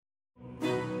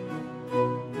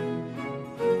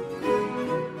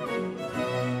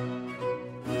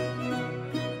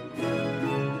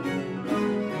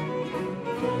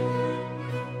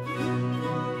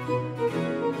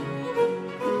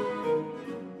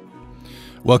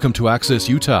Welcome to Access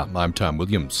Utah. I'm Tom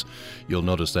Williams. You'll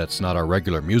notice that's not our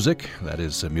regular music. That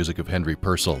is music of Henry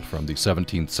Purcell from the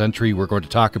 17th century. We're going to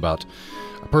talk about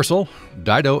Purcell,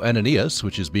 Dido and Aeneas,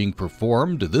 which is being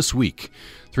performed this week.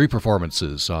 3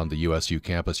 performances on the USU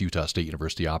campus. Utah State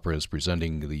University Opera is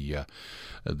presenting the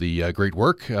great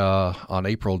work on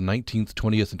April 19th,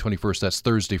 20th, and 21st. That's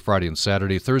Thursday, Friday, and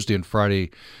Saturday. Thursday and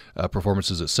Friday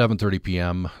performances at 7:30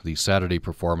 p.m., the Saturday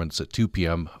performance at 2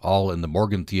 p.m., all in the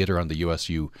Morgan Theater on the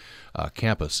USU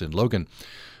campus in Logan.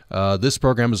 This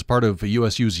program is part of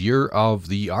USU's Year of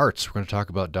the Arts. We're going to talk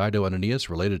about Dido and Aeneas,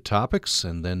 related topics,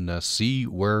 and then see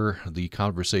where the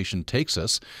conversation takes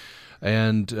us.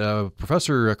 And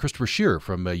Professor Christopher Scheer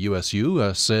from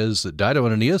USU says that Dido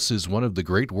and Aeneas is one of the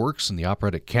great works in the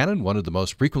operatic canon, one of the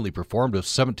most frequently performed of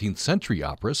 17th century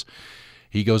operas.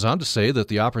 He goes on to say that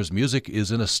the opera's music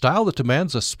is in a style that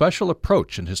demands a special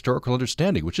approach and historical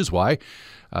understanding, which is why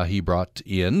he brought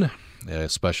in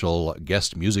special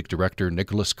guest music director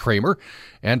Nicholas Kraemer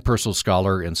and Purcell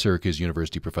scholar and Syracuse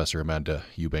University professor Amanda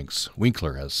Eubanks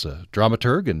Winkler as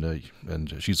dramaturg,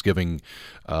 and she's giving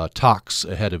talks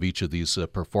ahead of each of these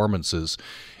performances.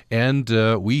 And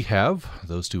we have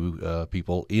those two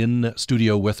people in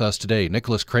studio with us today.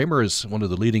 Nicholas Kraemer is one of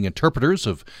the leading interpreters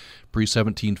of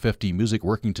pre-1750 music,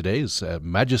 working today's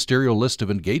magisterial list of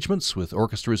engagements with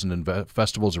orchestras and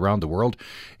festivals around the world,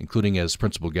 including as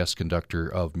principal guest conductor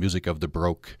of Music of the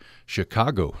Baroque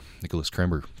Chicago. Nicholas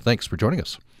Kraemer, thanks for joining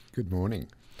us. Good morning.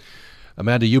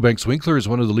 Amanda Eubanks Winkler is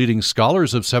one of the leading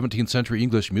scholars of 17th century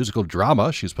English musical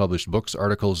drama. She's published books,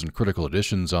 articles, and critical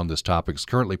editions on this topic. Is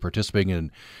currently participating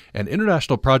in an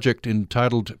international project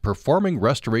entitled Performing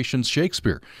Restoration's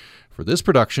Shakespeare. For this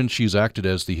production, she's acted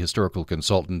as the historical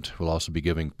consultant. Will also be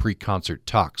giving pre-concert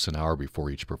talks an hour before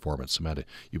each performance. Amanda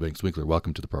Eubanks Winkler,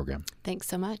 welcome to the program. Thanks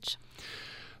so much.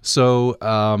 So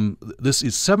this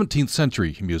is 17th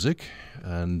century music,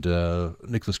 and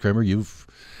Nicholas Kraemer, you've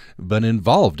been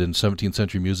involved in 17th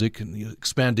century music and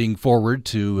expanding forward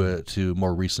to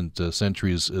more recent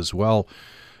centuries as well.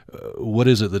 What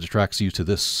is it that attracts you to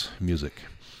this music?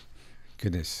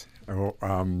 Goodness.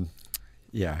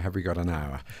 Yeah, have we got an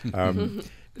hour?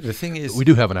 The thing is... We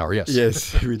do have an hour, yes.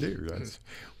 Yes, we do. Yes.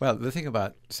 Well, the thing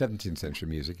about 17th century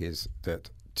music is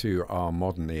that to our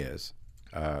modern ears,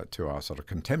 to our sort of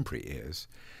contemporary ears,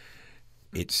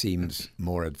 it seems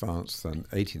more advanced than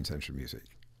 18th century music.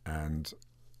 And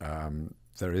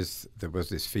there was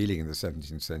this feeling in the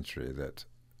 17th century that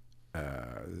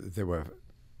they were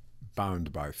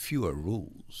bound by fewer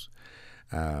rules.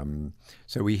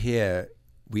 So we hear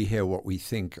what we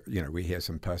think. We hear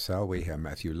some Purcell, we hear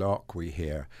Matthew Locke, we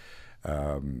hear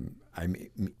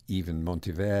even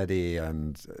Monteverdi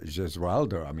and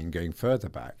Gesualdo. Going further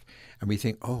back, and we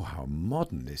think, oh, how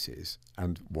modern this is.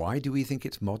 And why do we think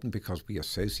it's modern? Because we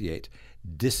associate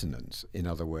dissonance, in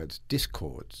other words,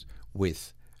 discords,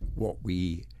 with what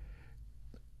we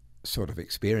sort of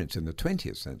experienced in the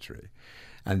 20th century.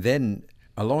 And then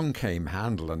along came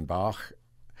Handel and Bach,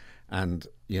 and,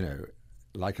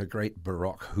 like a great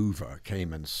Baroque Hoover,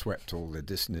 came and swept all the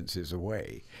dissonances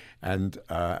away. And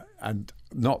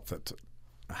not that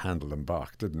Handel and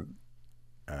Bach didn't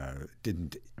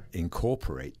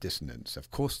incorporate dissonance.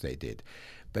 Of course they did.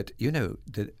 But,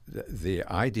 the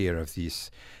idea of this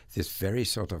very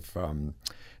sort of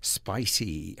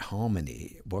spicy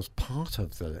harmony was part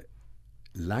of the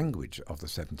language of the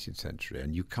 17th century,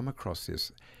 and you come across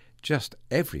this just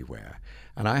everywhere.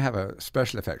 And I have a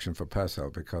special affection for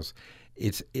Purcell because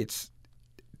it's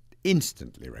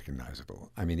instantly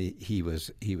recognizable. He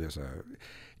was a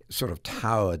sort of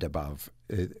towered above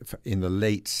in the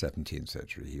late 17th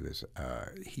century.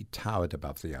 He towered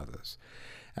above the others,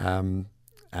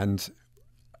 and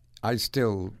I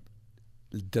still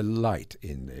delight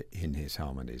in his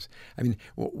harmonies.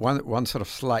 One sort of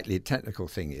slightly technical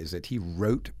thing is that he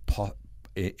wrote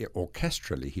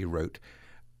orchestrally. He wrote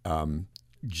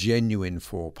genuine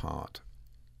 4-part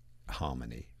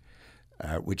harmony,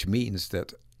 which means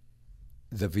that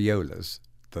the violas,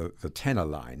 the tenor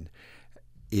line,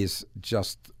 is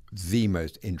just the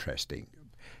most interesting.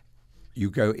 You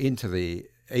go into the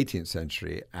 18th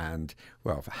century, and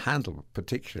Handel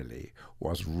particularly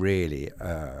was really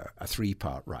a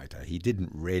 3-part writer. He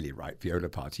didn't really write viola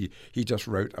parts. He just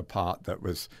wrote a part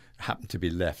that happened to be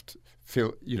left.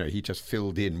 He just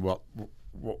filled in what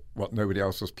nobody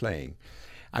else was playing.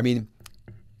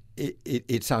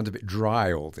 It sounds a bit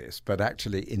dry, all this, but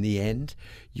actually in the end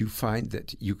you find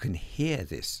that you can hear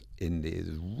this in the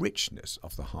richness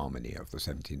of the harmony of the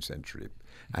 17th century,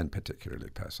 and particularly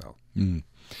Purcell.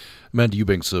 Amanda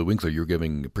Eubanks Winkler, you're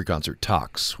giving pre-concert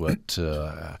talks. How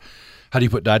do you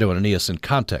put Dido and Aeneas in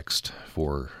context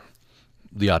for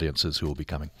the audiences who will be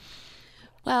coming?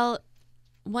 Well,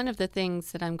 one of the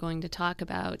things that I'm going to talk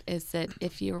about is that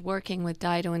if you're working with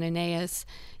Dido and Aeneas,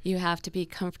 you have to be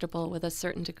comfortable with a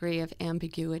certain degree of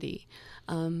ambiguity.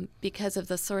 Because of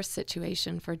the source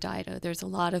situation for Dido, there's a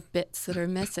lot of bits that are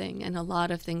missing and a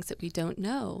lot of things that we don't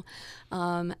know.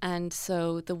 And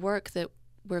so the work that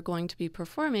we're going to be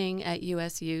performing at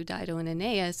USU, Dido and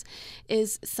Aeneas,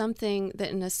 is something that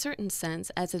in a certain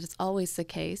sense, as it is always the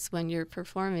case when you're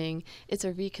performing, it's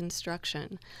a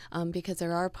reconstruction because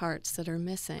there are parts that are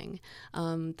missing.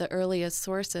 The earliest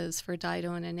sources for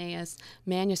Dido and Aeneas,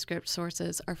 manuscript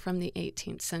sources, are from the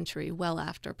 18th century, well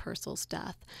after Purcell's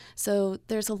death. So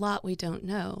there's a lot we don't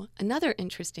know. Another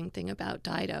interesting thing about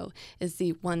Dido is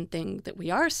the one thing that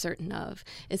we are certain of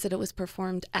is that it was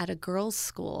performed at a girls'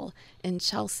 school in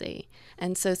Chelsea.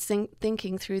 And so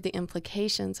thinking through the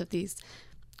implications of these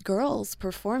girls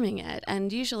performing it,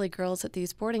 and usually girls at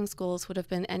these boarding schools would have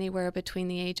been anywhere between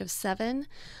the age of 7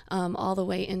 all the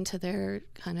way into their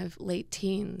kind of late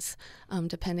teens,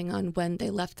 depending on when they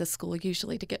left the school,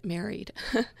 usually to get married.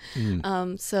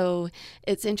 So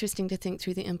it's interesting to think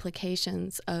through the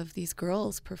implications of these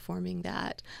girls performing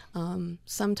that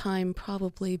sometime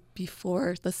probably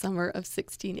before the summer of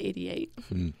 1688.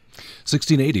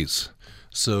 1680s.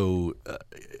 So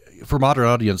for modern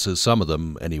audiences, some of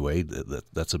them anyway,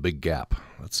 that's a big gap.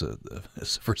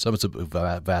 For some, it's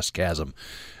a vast chasm,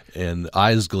 and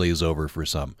eyes glaze over for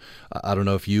some. I don't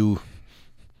know if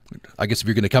I guess if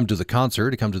you're going to come to the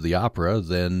concert, to come to the opera,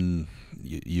 then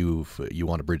you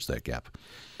want to bridge that gap.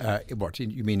 What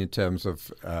you mean in terms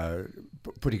of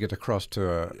putting it across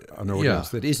to an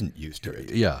audience that isn't used to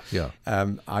it? Yeah.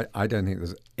 I don't think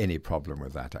there's any problem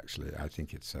with that, actually. I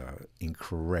think it's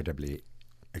incredibly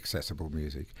accessible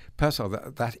music. Purcell,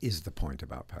 that is the point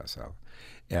about Purcell.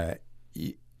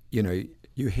 You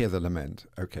hear the lament.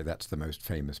 Okay, that's the most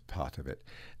famous part of it.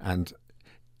 And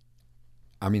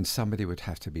I mean, somebody would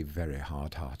have to be very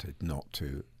hard-hearted not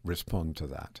to respond to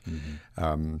that.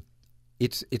 Mm-hmm.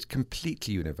 It's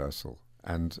completely universal,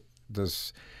 and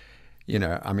there's,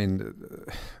 I mean,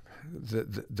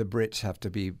 the Brits have to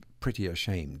be pretty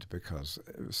ashamed because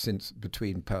since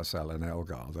between Purcell and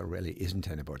Elgar, there really isn't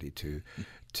anybody to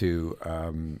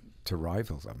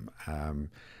rival them,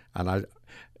 and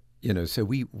so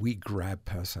we grab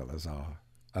Purcell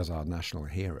as our national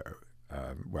hero.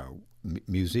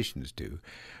 Musicians do.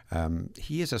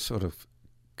 He is a sort of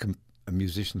a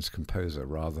musician's composer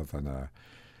rather than a.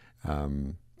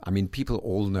 I mean, people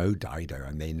all know Dido,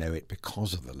 and they know it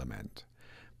because of the lament.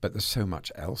 But there's so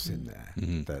much else in there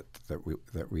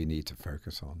that we need to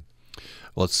focus on.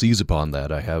 Well, let's seize upon that.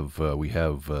 We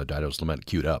have Dido's lament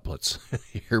queued up. Let's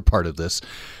hear part of this.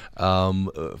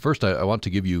 First, I want to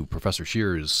give you Professor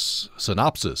Shear's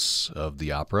synopsis of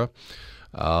the opera.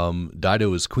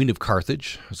 Dido is queen of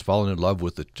Carthage, has fallen in love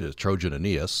with the Trojan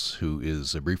Aeneas, who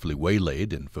is briefly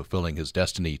waylaid in fulfilling his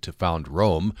destiny to found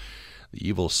Rome. The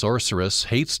evil sorceress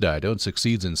hates Dido and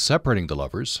succeeds in separating the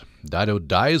lovers. Dido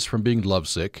dies from being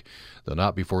lovesick, though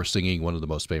not before singing one of the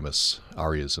most famous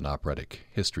arias in operatic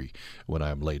history, When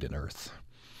I Am Laid in Earth.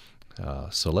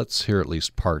 So let's hear at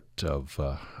least part of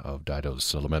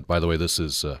Dido's lament. By the way, this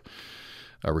is a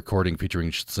recording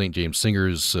featuring St. James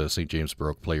singers, St. James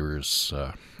Baroque players,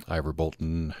 Ivor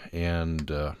Bolton,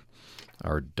 and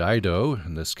our Dido,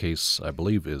 in this case, I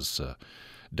believe, is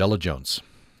Della Jones.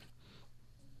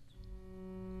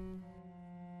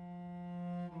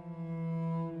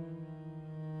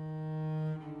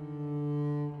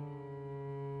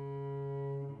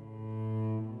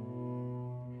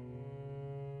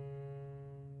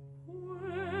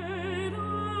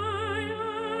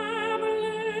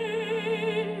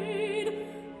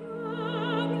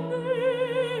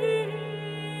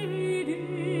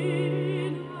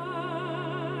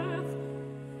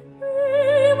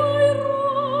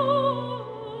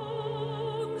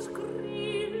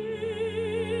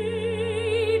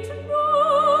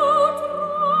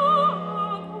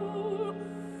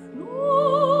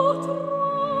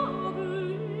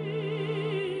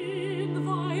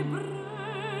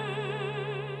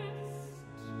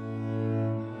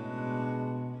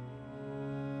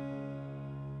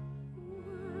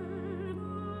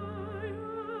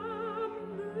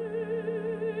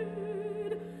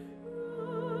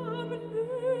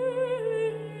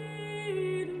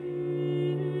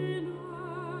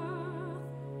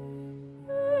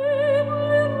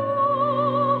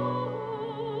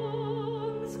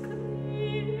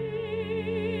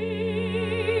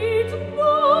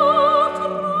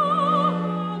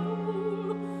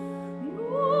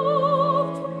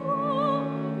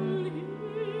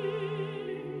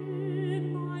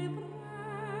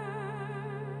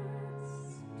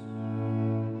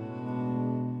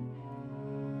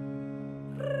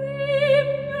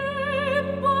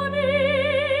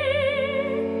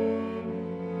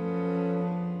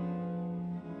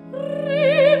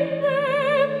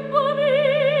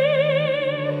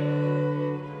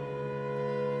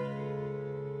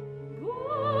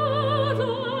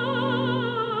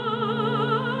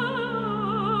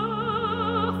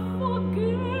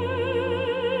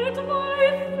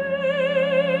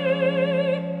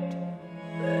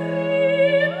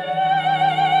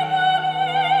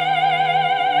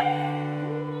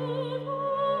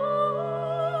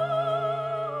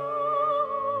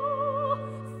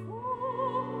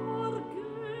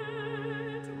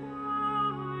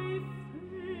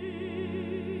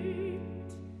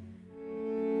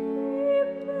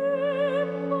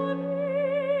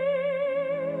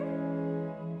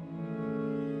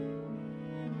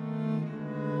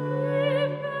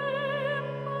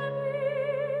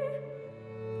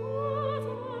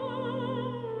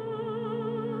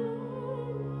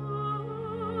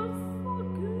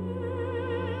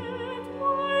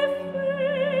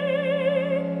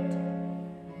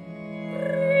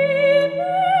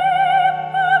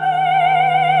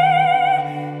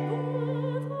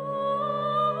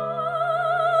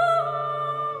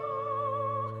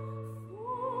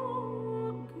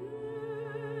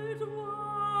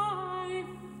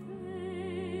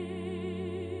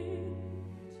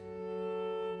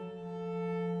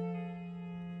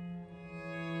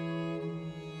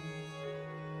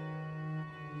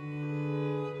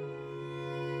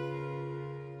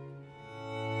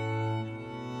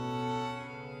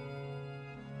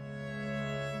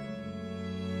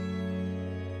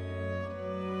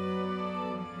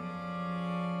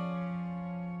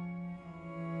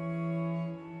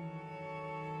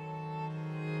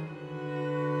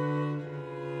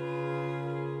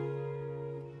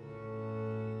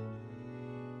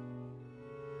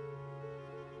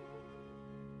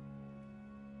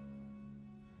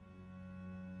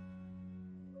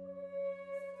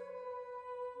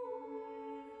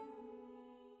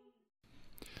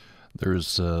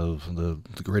 There's the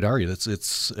great aria.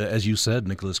 It's as you said,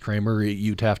 Nicholas Kraemer.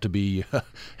 You'd have to be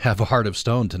have a heart of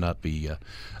stone to not be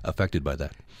affected by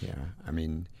that. Yeah, I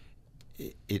mean,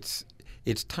 it's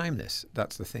timeless.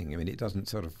 That's the thing. I mean, it doesn't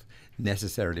sort of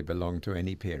necessarily belong to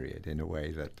any period in a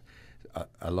way that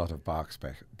a lot of Bach's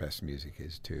best music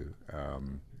is too,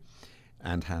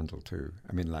 and Handel too.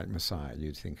 I mean, like Messiah,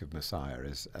 you'd think of Messiah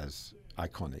as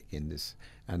iconic in this,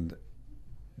 and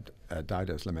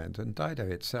Dido's Lament, and Dido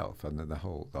itself, and then the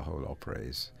whole opera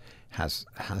has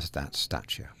that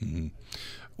stature. Mm-hmm.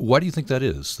 Why do you think that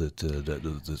is? That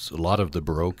a lot of the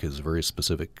Baroque is very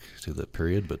specific to that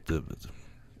period, but the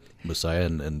Messiah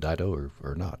and Dido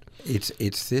are not.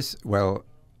 It's this. Well,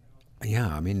 yeah.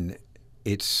 I mean,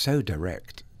 it's so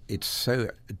direct. It's so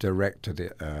direct to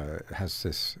the has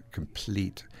this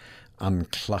complete,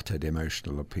 uncluttered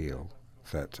emotional appeal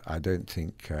that I don't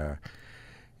think.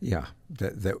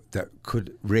 That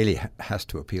could really has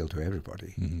to appeal to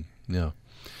everybody. Mm-hmm. Yeah,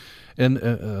 and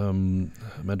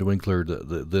Amanda Winkler,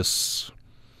 this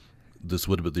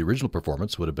would have been the original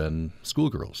performance would have been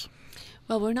schoolgirls.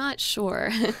 Well, we're not sure.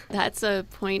 That's a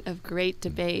point of great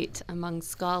debate among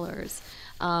scholars.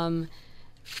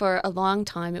 For a long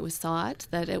time, it was thought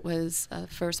that it was a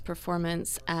first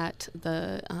performance at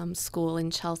the school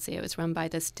in Chelsea. It was run by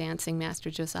this dancing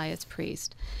master, Josias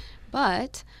Priest.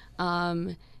 But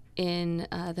in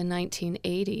the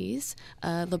 1980s,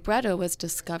 libretto was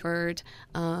discovered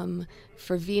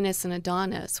for Venus and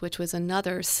Adonis, which was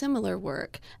another similar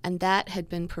work, and that had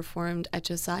been performed at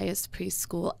Josias Priest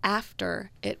School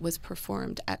after it was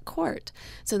performed at court.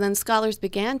 So then scholars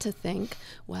began to think,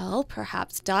 well,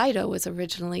 perhaps Dido was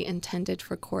originally intended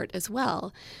for court as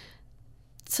well.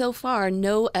 So far,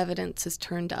 no evidence has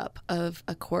turned up of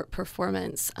a court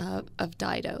performance of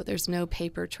Dido. There's no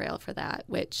paper trail for that,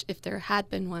 which, if there had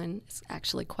been one, is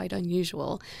actually quite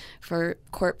unusual. For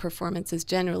court performances,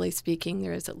 generally speaking,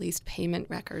 there is at least payment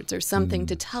records or something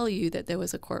to tell you that there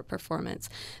was a court performance.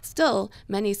 Still,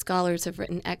 many scholars have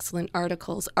written excellent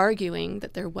articles arguing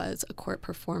that there was a court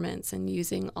performance and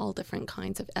using all different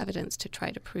kinds of evidence to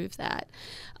try to prove that.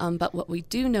 But what we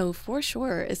do know for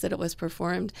sure is that it was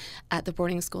performed at the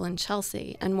boarding school in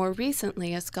Chelsea. And more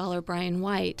recently, a scholar, Brian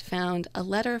White, found a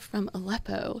letter from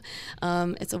Aleppo.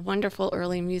 It's a wonderful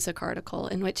early music article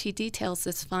in which he details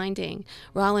this finding.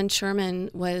 Roland Sherman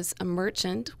was a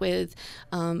merchant with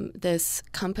this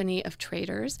company of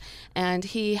traders, and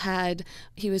he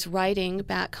was writing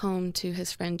back home to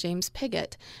his friend James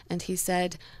Pigott, and he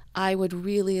said, I would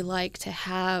really like to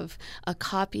have a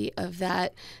copy of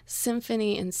that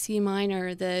symphony in C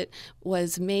minor that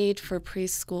was made for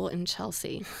Priest School in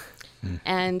Chelsea.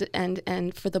 And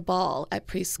for the ball at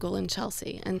Priest School in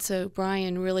Chelsea. And so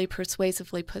Brian really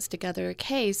persuasively puts together a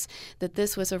case that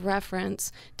this was a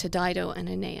reference to Dido and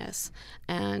Aeneas.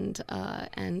 And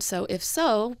so if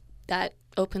so, that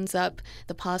opens up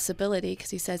the possibility,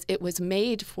 because he says it was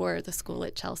made for the school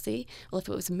at Chelsea. Well, if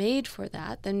it was made for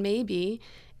that, then maybe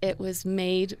it was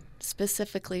made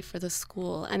specifically for the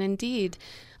school. And indeed,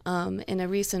 in a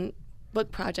recent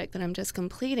book project that I'm just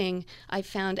completing, I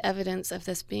found evidence of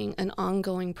this being an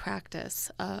ongoing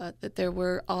practice, that there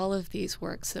were all of these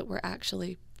works that were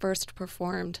actually first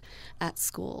performed at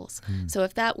schools. So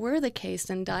if that were the case,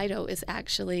 then Dido is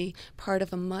actually part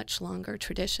of a much longer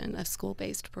tradition of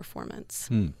school-based performance.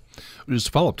 Just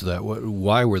to follow up to that,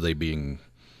 why were they being...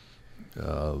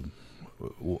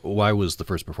 why was the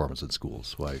first performance in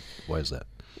schools? Why is that?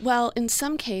 Well, in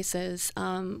some cases,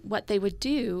 what they would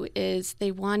do is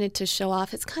they wanted to show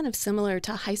off. It's kind of similar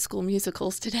to high school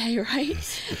musicals today,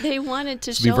 right? They wanted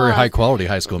to show off. Very high-quality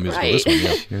high school musical, right.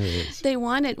 This one, yeah. They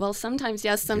wanted, well, sometimes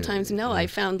yes, sometimes no. I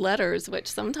found letters,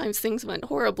 which sometimes things went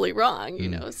horribly wrong, you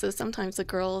know. So sometimes the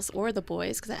girls or the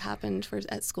boys, because it happened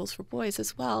at schools for boys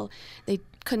as well, they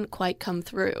couldn't quite come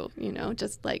through, you know,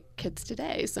 just like kids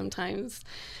today. Sometimes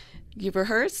you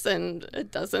rehearse and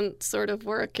it doesn't sort of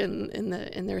work in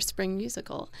their spring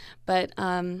musical. But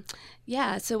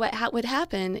so what would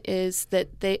happen is that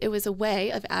it was a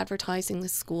way of advertising the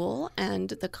school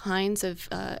and the kinds of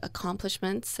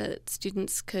accomplishments that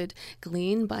students could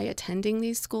glean by attending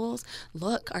these schools.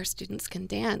 Look, our students can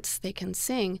dance, they can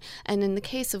sing. And in the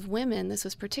case of women, this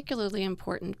was particularly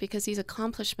important because these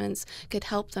accomplishments could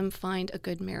help them find a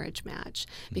good marriage match,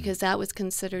 because that was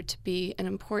considered to be an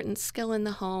important skill in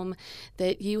the home,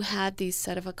 that you had these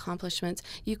set of accomplishments.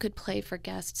 You could play for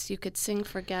guests, you could sing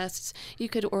for guests, you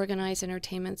could organize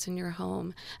entertainments in your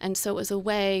home. And so it was a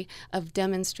way of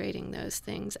demonstrating those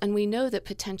things. And we know that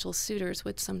potential suitors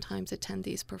would sometimes attend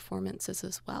these performances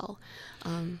as well.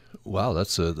 Wow,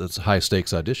 that's a high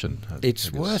stakes audition.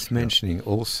 It's worth mentioning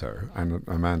also, and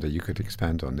Amanda, you could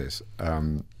expand on this,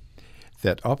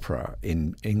 that opera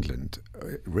in England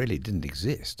really didn't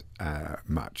exist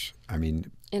much. I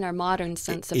mean, in our modern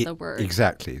sense of the word.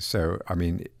 Exactly. So, I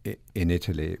mean, in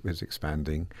Italy it was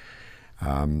expanding.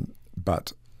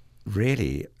 But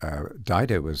really,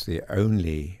 Dido was the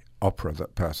only opera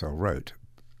that Purcell wrote.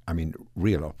 I mean,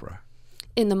 real opera.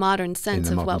 In the modern sense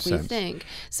of what we sense. think.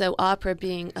 So opera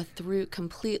being a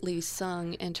completely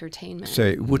sung entertainment. So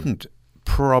it wouldn't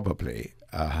probably,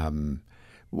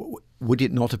 would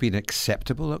it not have been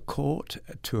acceptable at court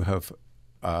to have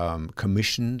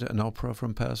commissioned an opera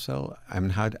from Purcell? I mean,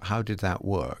 how did that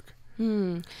work?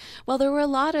 Well, there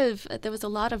was a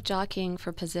lot of jockeying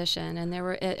for position, and there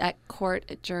were at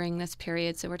court during this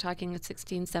period. So we're talking the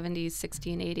 1670s,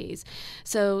 1680s.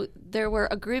 So there were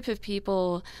a group of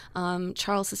people.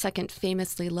 Charles II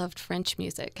famously loved French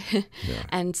music,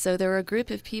 and so there were a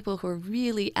group of people who were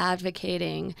really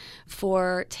advocating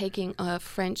for taking a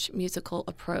French musical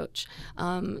approach.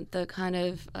 The kind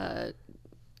of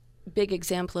big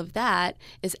example of that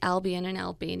is Albion and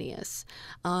Albanius,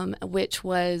 which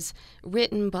was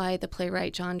written by the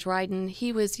playwright John Dryden.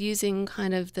 He was using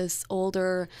kind of this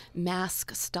older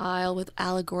masque style with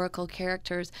allegorical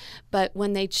characters, but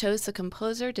when they chose the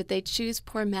composer, did they choose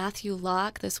poor Matthew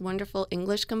Locke, this wonderful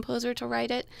English composer, to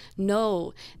write it?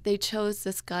 No, they chose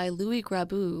this guy Louis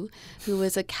Grabu, who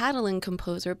was a Catalan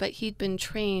composer, but he'd been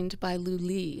trained by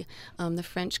Lully, the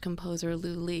French composer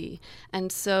Lully.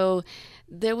 And so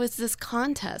there was this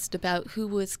contest about who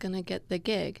was going to get the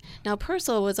gig. Now,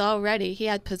 Purcell he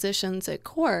had positions at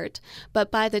court, but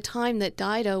by the time that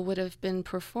Dido would have been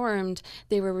performed,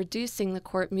 they were reducing the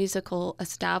court musical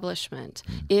establishment.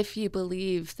 If you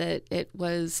believe that it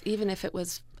was, even if it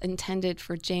was intended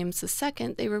for James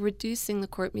II, they were reducing the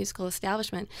court musical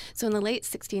establishment. So in the late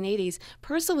 1680s,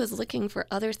 Purcell was looking for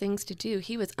other things to do.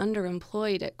 He was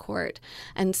underemployed at court.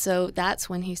 And so that's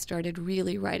when he started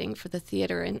really writing for the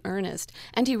theater in earnest.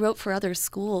 And he wrote for other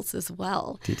schools as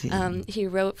well. Did he? He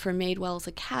wrote for Maidwell's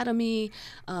Academy.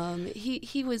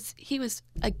 He was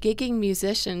a gigging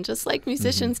musician, just like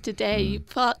musicians today. You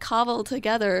cobble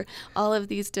together all of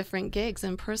these different gigs,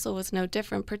 and Purcell was no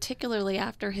different, particularly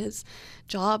after his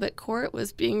job at court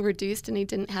was being reduced and he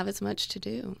didn't have as much to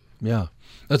do. Yeah,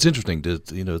 that's interesting.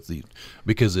 Because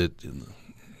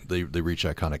they reach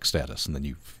iconic status, and then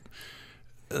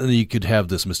you could have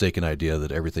this mistaken idea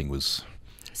that everything was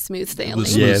smooth sailing.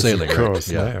 Yes, sailing, of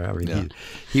course. Right? Yeah. No, I mean,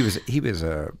 he was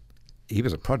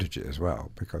a prodigy as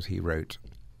well, because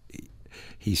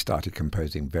he started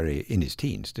composing in his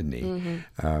teens, didn't he?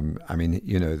 I mean,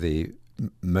 the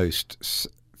most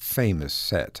famous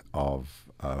set of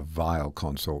viol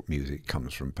consort music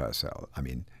comes from Purcell, I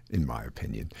mean, in my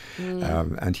opinion.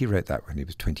 And he wrote that when he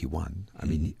was 21. I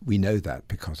mean, we know that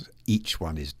because each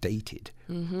one is dated.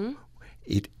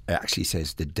 It actually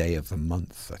says the day of the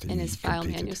month that he in his file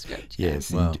completed. manuscript.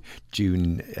 Yes, wow. in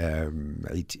June,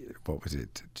 what was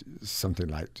it? Something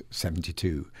like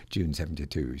 72, June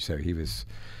 72. So he was,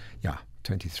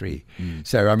 23.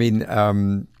 So, I mean,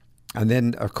 and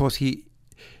then, of course,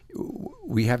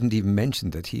 we haven't even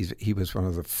mentioned that he was one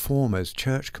of the foremost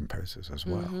church composers as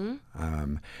well.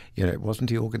 Wasn't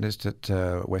he organist at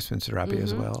Westminster Abbey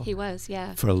as well? He was,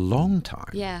 yeah. For a long time.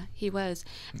 Yeah, he was.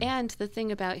 And the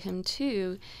thing about him,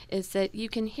 too, is that you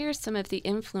can hear some of the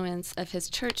influence of his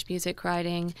church music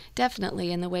writing,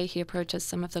 definitely in the way he approaches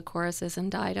some of the choruses in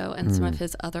Dido and some of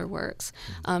his other works.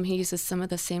 He uses some of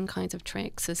the same kinds of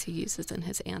tricks as he uses in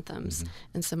his anthems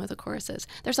and some of the choruses.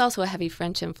 There's also a heavy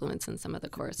French influence in some of the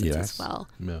choruses as well.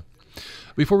 Yeah.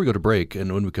 Before we go to break,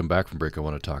 and when we come back from break, I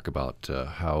want to talk about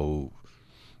how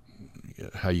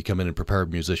you come in and prepare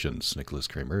musicians, Nicholas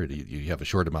Kraemer. You have a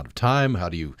short amount of time. How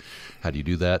do you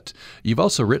do that? You've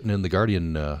also written in the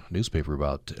Guardian newspaper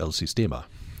about El Sistema,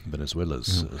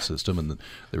 Venezuela's system, and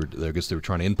I guess they were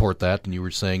trying to import that. And you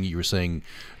were saying,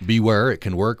 beware, it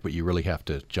can work, but you really have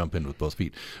to jump in with both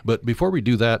feet. But before we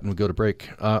do that and we go to break,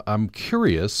 I'm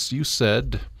curious. You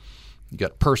said you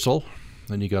got Purcell.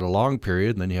 Then you got a long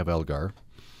period, and then you have Elgar.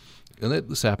 And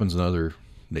this happens in other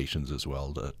nations as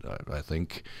well, I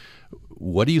think.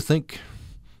 What do you think?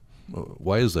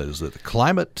 Why is that? Is it the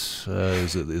climate?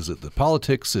 Is it the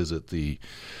politics?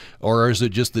 Or is it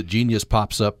just that genius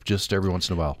pops up just every once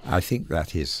in a while? I think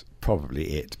that is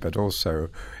probably it. But also,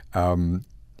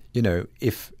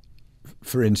 if,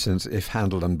 for instance, if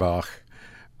Handel and Bach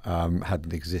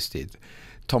hadn't existed,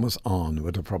 Thomas Arne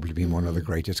would have probably been one of the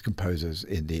greatest composers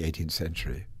in the 18th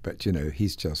century. But,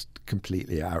 he's just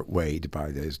completely outweighed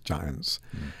by those giants.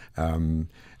 And,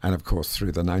 of course,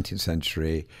 through the 19th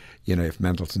century, if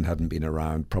Mendelssohn hadn't been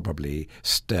around, probably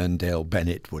Sterndale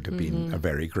Bennett would have been a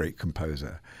very great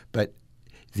composer. But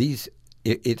these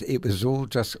it was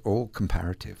all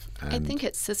comparative. I think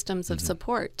it's systems of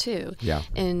support too. Yeah.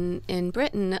 In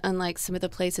Britain, unlike some of the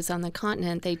places on the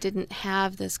continent, they didn't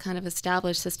have this kind of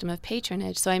established system of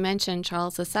patronage. So I mentioned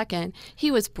Charles II.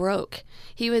 He was broke.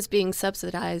 He was being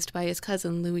subsidized by his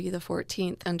cousin Louis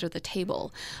XIV under the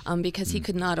table because he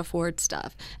could not afford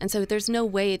stuff. And so there's no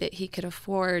way that he could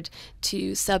afford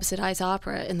to subsidize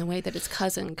opera in the way that his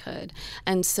cousin could.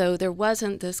 And so there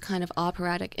wasn't this kind of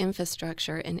operatic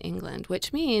infrastructure in England,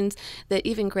 which means that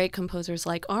even great composers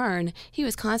like Arne, he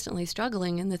was constantly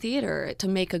struggling in the theater to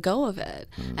make a go of it.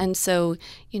 And so,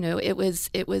 it was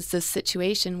this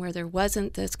situation where there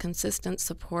wasn't this consistent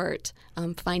support,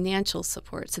 financial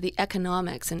support. So the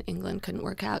economics in England couldn't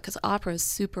work out because opera is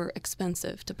super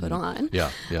expensive to put on.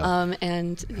 Yeah.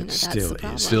 And that's the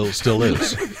problem. Still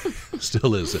is.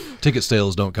 Still is. Ticket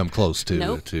sales don't come close to.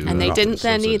 Nope. And they didn't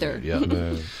then either. Yeah.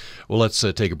 No. Well, let's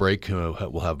take a break.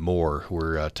 We'll have more.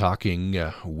 We're talking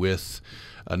with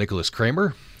Nicholas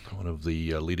Kraemer, one of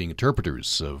the leading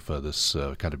interpreters of this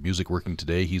kind of music working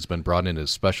today. He's been brought in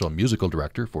as special musical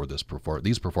director for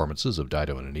these performances of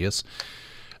Dido and Aeneas.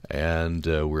 And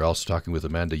we're also talking with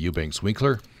Amanda Eubanks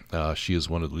Winkler. She is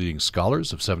one of the leading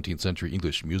scholars of 17th century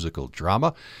English musical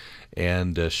drama.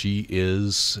 And she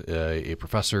is a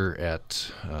professor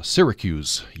at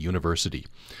Syracuse University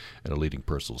and a leading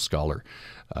Purcell scholar.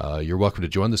 You're welcome to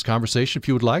join this conversation if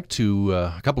you would like to.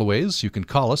 A couple of ways. You can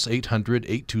call us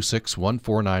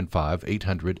 800-826-1495,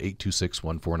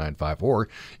 800-826-1495, or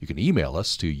you can email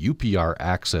us to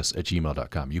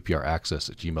upraccess@gmail.com,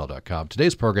 upraccess@gmail.com.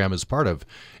 Today's program is part of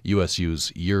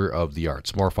USU's Year of the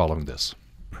Arts. More following this.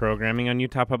 Programming on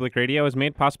Utah Public Radio is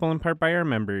made possible in part by our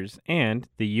members and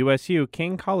the USU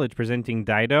King College presenting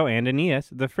Dido and Aeneas,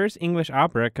 the first English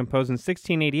opera composed in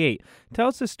 1688,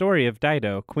 tells the story of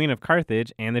Dido, Queen of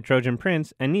Carthage, and the Trojan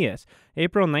prince, Aeneas,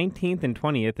 April 19th and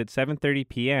 20th at 7:30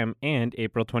 p.m. and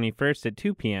April 21st at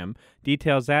 2 p.m.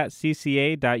 Details at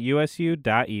cca.usu.edu.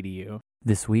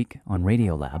 This week on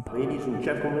Radiolab, Ladies and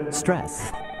gentlemen,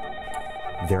 stress.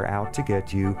 They're out to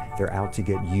get you. They're out to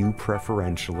get you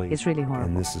preferentially. It's really horrible.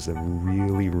 And this is a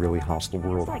really, really hostile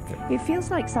world. It feels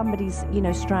like somebody's,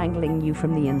 strangling you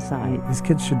from the inside. These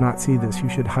kids should not see this. You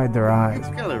should hide their eyes. It's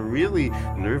got a really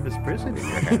nervous person in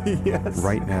there. Yes.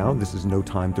 Right now, this is no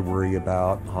time to worry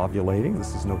about ovulating.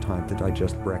 This is no time to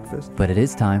digest breakfast. But it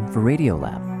is time for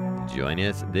Radiolab. Join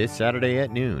us this Saturday at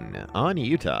noon on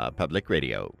Utah Public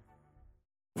Radio.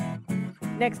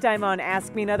 Next time on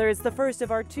Ask Me Another, it's the first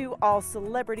of our 2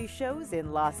 all-celebrity shows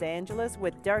in Los Angeles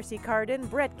with Darcy Carden,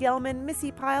 Brett Gelman,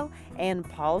 Missy Pyle, and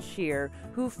Paul Scheer,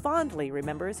 who fondly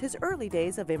remembers his early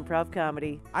days of improv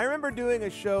comedy. I remember doing a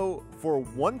show for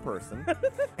one person,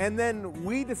 and then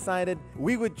we decided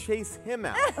we would chase him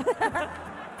out.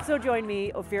 So join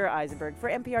me, Ophira Eisenberg, for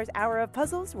NPR's Hour of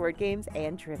Puzzles, Word Games,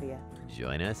 and Trivia.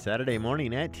 Join us Saturday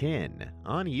morning at 10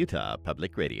 on Utah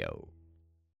Public Radio.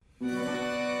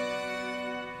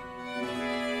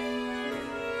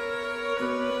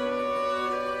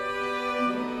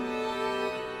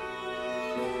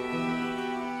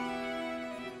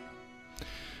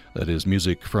 That is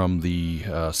music from the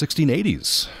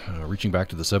 1680s, reaching back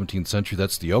to the 17th century.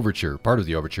 That's the overture, part of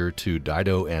the overture to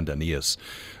Dido and Aeneas,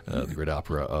 the great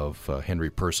opera of Henry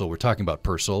Purcell. We're talking about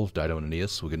Purcell, Dido and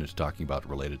Aeneas. We'll get into talking about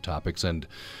related topics and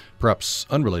perhaps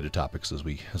unrelated topics as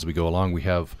we go along. We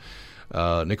have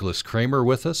Nicholas Kraemer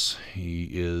with us. He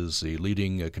is a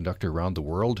leading conductor around the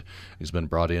world. He's been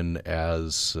brought in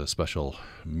as a special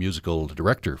musical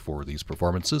director for these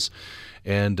performances.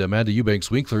 And Amanda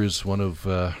Eubanks Winkler is one of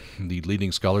the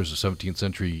leading scholars of 17th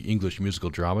century English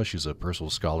musical drama. She's a Purcell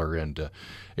scholar and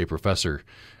a professor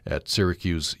at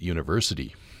Syracuse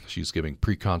University. She's giving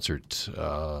pre-concert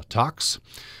talks.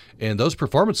 And those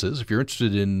performances, if you're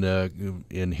interested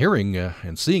in hearing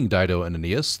and seeing Dido and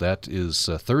Aeneas, that is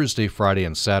Thursday, Friday,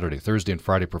 and Saturday. Thursday and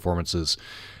Friday performances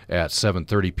at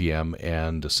 7:30 p.m.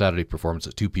 and a Saturday performance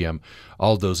at 2 p.m.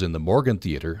 All of those in the Morgan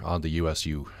Theater on the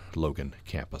USU Logan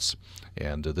campus.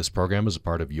 And this program is a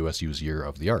part of USU's Year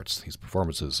of the Arts, these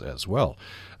performances as well.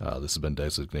 This has been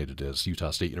designated as Utah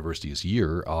State University's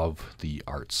Year of the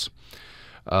Arts.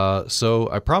 So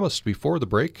I promised before the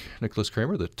break, Nicholas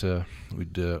Kraemer, that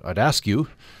I'd ask you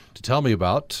to tell me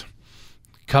about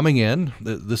coming in.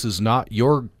 This is not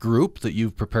your group that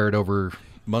you've prepared over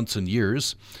months and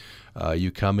years.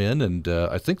 You come in, and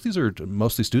I think these are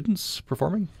mostly students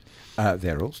performing?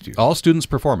 They're all students. All students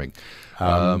performing.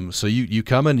 So you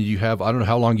come in and you have, I don't know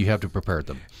how long you have to prepare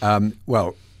them.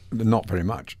 Well, not very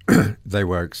much. They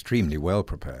were extremely well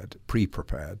prepared,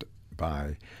 pre-prepared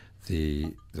by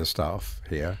the staff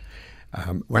here.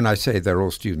 When I say they're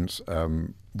all students,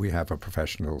 we have a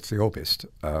professional theorbist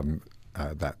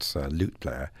that's a lute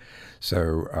player.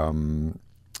 So I'm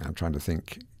trying to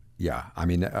think. Yeah, I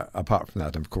mean, apart from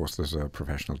that, of course, there's a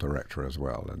professional director as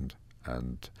well,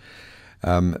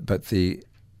 but the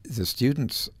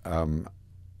students, and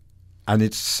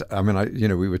it's. I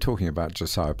mean, we were talking about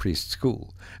Josiah Priest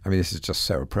School. I mean, this is just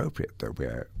so appropriate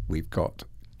that we've got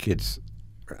kids.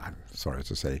 I'm sorry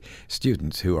to say,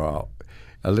 students who are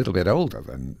a little bit older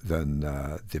than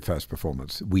the first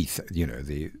performance.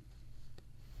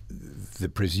 The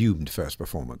presumed first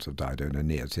performance of Dido and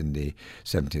Aeneas in the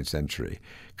 17th century,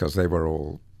 because they were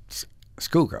all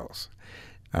schoolgirls.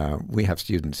 We have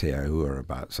students here who are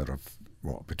about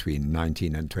between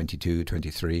 19 and 22,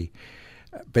 23.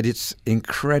 But it's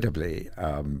incredibly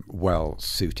well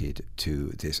suited to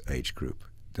this age group.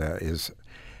 There is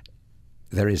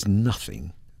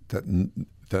nothing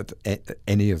that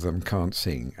any of them can't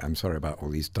sing. I'm sorry about all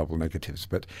these double negatives,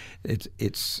 but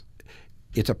it's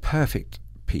a perfect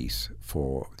piece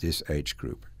for this age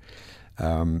group,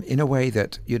 in a way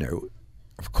that,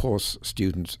 of course,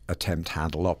 students attempt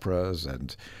Handel operas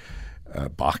and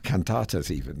Bach cantatas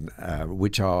even,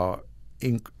 which are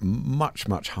much,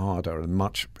 much harder and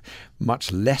much,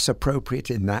 much less appropriate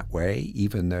in that way,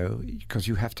 even though, because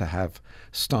you have to have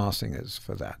star singers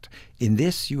for that. In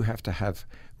this, you have to have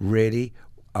really,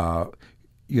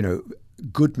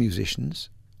 good musicians,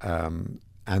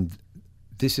 and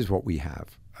this is what we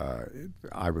have.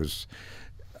 I was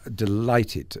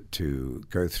delighted to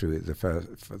go through it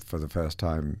for the first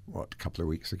time, a couple of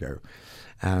weeks ago,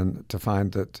 and to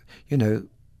find that,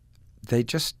 they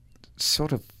just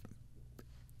sort of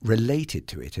related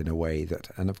to it in a way that,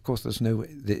 and of course it's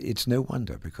no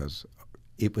wonder, because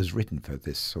it was written for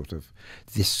this sort of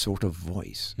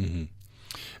voice. Mm-hmm.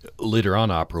 Later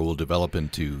on, opera will develop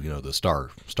into the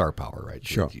star power, right?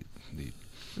 Sure.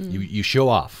 You show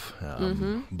off,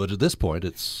 but at this point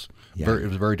it was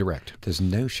very direct. There's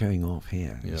no showing off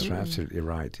here. Yeah. You're absolutely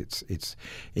right.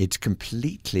 It's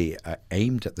completely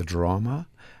aimed at the drama,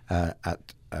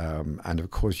 and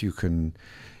of course you can,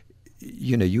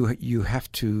 you have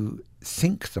to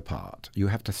think the part. You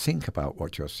have to think about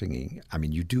what you're singing. I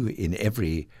mean, you do in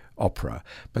every opera,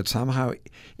 but somehow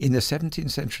in the 17th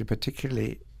century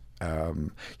particularly,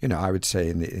 I would say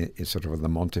in sort of the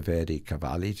Monteverdi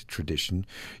Cavalli tradition,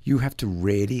 you have to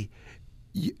really,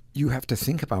 you have to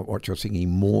think about what you're singing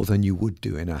more than you would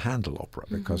do in a Handel opera,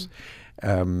 because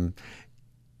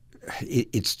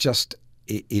it's just,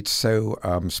 it's so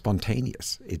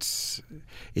spontaneous. It's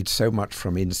so much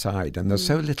from inside, and there's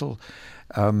so little.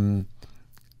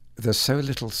 There's so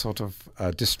little sort of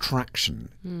distraction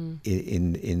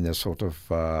in the sort of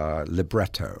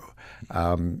libretto.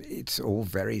 It's all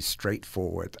very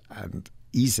straightforward and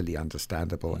easily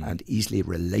understandable and easily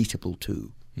relatable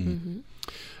too. Mm-hmm.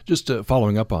 Just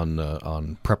following up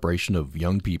on preparation of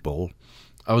young people,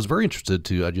 I was very interested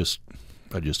to. I just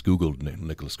Googled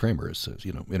Nicholas Kraemer, as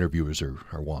interviewers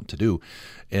are wont to do,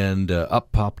 and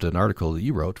up popped an article that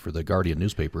you wrote for the Guardian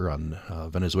newspaper on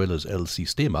Venezuela's El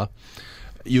Sistema.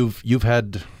 You've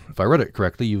had, if I read it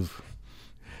correctly, you've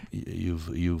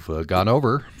gone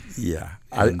over. Yeah,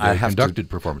 and, I have conducted to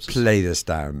performances. Play this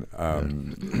down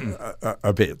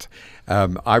a bit.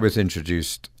 I was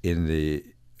introduced in the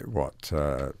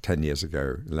 11 years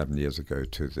ago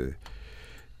to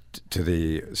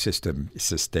the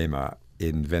Sistema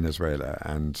in Venezuela,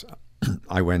 and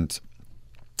I went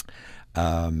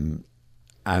and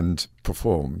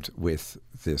performed with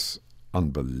this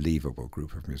unbelievable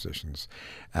group of musicians,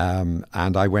 and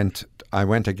I went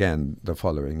again the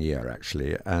following year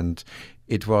actually, and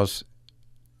it was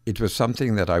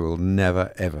something that I will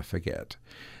never ever forget.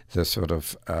 The sort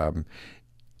of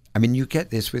you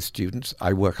get this with students.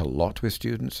 I work a lot with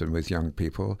students and with young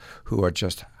people who are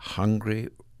just hungry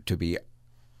to be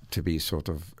sort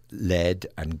of led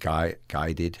and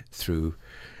guided through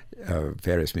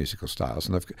various musical styles.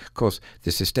 And of course,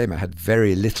 the Sistema had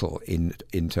very little in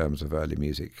terms of early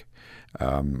music.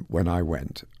 When I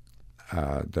went,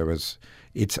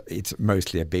 it's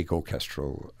mostly a big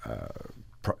orchestral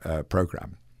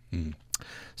program. Mm.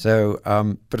 So,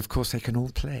 but of course, they can all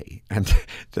play, and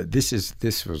this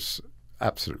was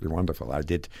absolutely wonderful. I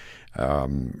did,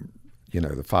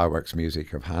 the fireworks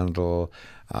music of Handel.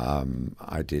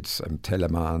 I did some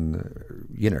Telemann,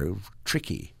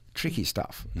 tricky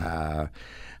stuff.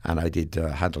 And I did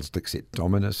Handel's Dixit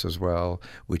Dominus as well,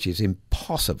 which is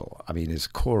impossible. I mean, it's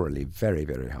chorally very,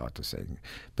 very hard to sing.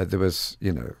 But there was,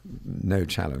 no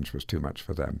challenge was too much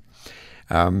for them.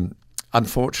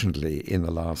 Unfortunately, in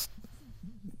the last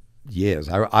years,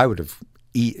 I would have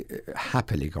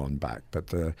happily gone back, but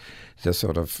the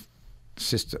sort of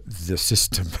system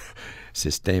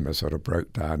Sistema sort of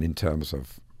broke down in terms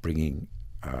of bringing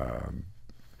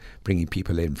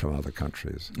people in from other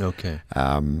countries. Okay.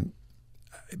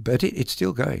 But it's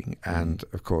still going, and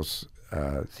of course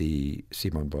the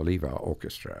Simon Bolivar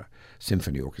Orchestra,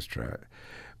 Symphony Orchestra,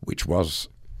 which was,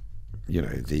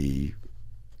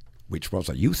 which was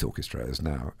a youth orchestra, is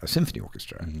now a symphony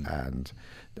orchestra, and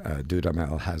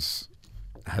Dudamel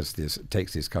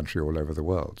takes this country all over the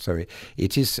world. So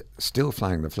it is still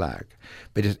flying the flag,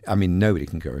 but nobody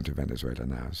can go into Venezuela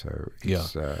now. So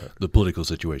it's, the political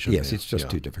situation. Yes, it's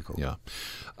just too difficult. Yeah.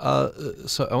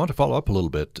 So I want to follow up a little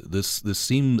bit. This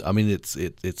seemed.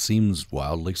 It seems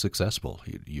wildly successful.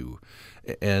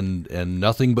 And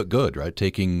nothing but good, right?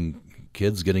 Taking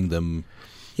kids, getting them.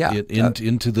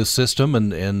 Into the system,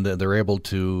 and they're able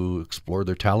to explore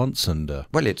their talents. And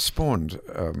well, it spawned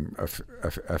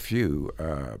a few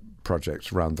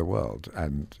projects around the world,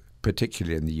 and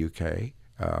particularly in the UK.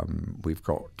 We've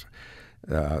got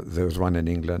there was one in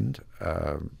England,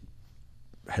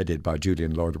 headed by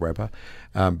Julian Lloyd Webber,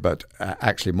 but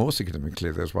actually more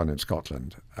significantly, there's one in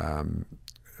Scotland,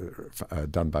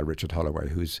 done by Richard Holloway,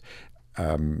 whose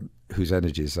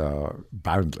energies are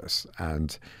boundless.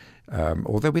 And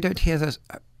although we don't hear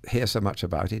so much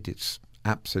about it, it's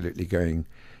absolutely going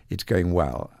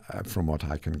well, from what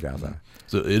I can gather.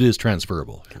 So it is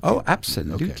transferable. Oh,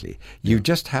 absolutely. Okay. You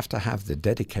just have to have the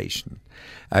dedication.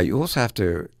 You also have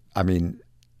to.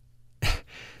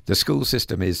 The school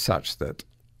system is such that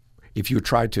if you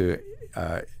try to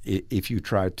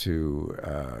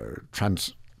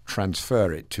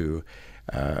transfer it to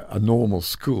a normal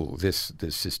school, this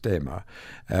Sistema,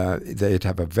 they'd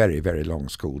have a very, very long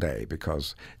school day,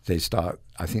 because they start.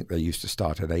 I think they used to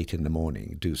start at 8 in the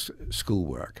morning, do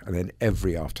schoolwork, and then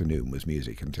every afternoon was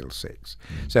music until 6.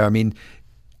 So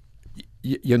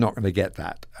you're not going to get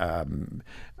that.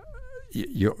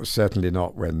 You're certainly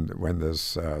not when there's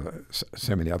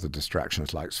so many other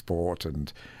distractions like sport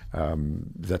and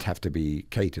that have to be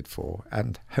catered for,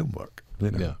 and homework.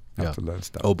 Have to learn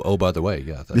stuff. Oh, by the way,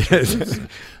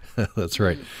 that's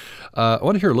right. I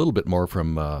want to hear a little bit more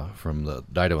from the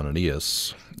Dido and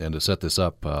Aeneas, and to set this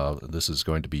up, this is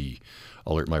going to be,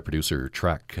 alert my producer,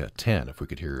 track 10. If we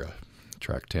could hear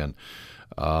track 10.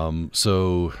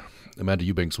 So, Amanda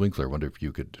Eubanks Winkler, I wonder if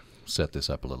you could set this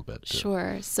up a little bit.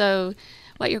 Sure. So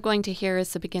what you're going to hear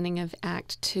is the beginning of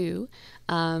Act 2.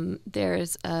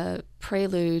 There's a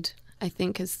prelude, I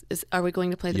think. Are we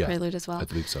going to play the prelude as well? I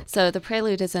believe so. So the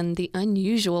prelude is in the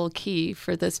unusual key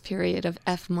for this period of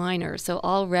F minor. So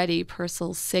already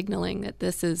Purcell's signaling that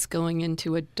this is going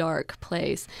into a dark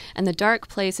place. And the dark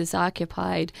place is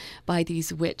occupied by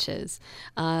these witches.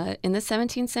 In the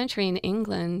 17th century in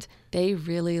England, they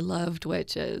really loved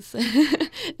witches.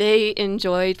 They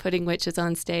enjoyed putting witches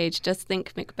on stage. Just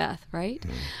think Macbeth, right?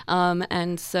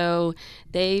 And so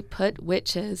they put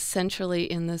witches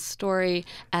centrally in the story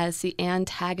as the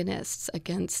antagonists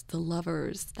against the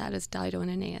lovers. That is Dido and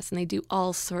Aeneas. And they do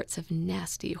all sorts of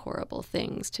nasty, horrible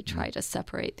things to try to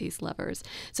separate these lovers.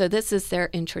 So this is their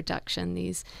introduction,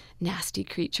 these nasty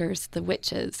creatures, the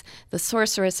witches, the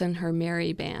sorceress and her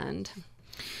merry band.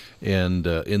 And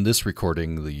in this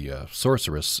recording, the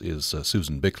sorceress is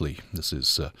Susan Bickley. This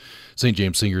is St.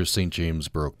 James Singers, St. James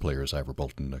Baroque players, Ivor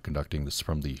Bolton, conducting this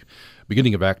from the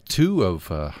beginning of Act 2 of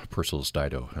Purcell's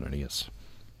Dido and Aeneas.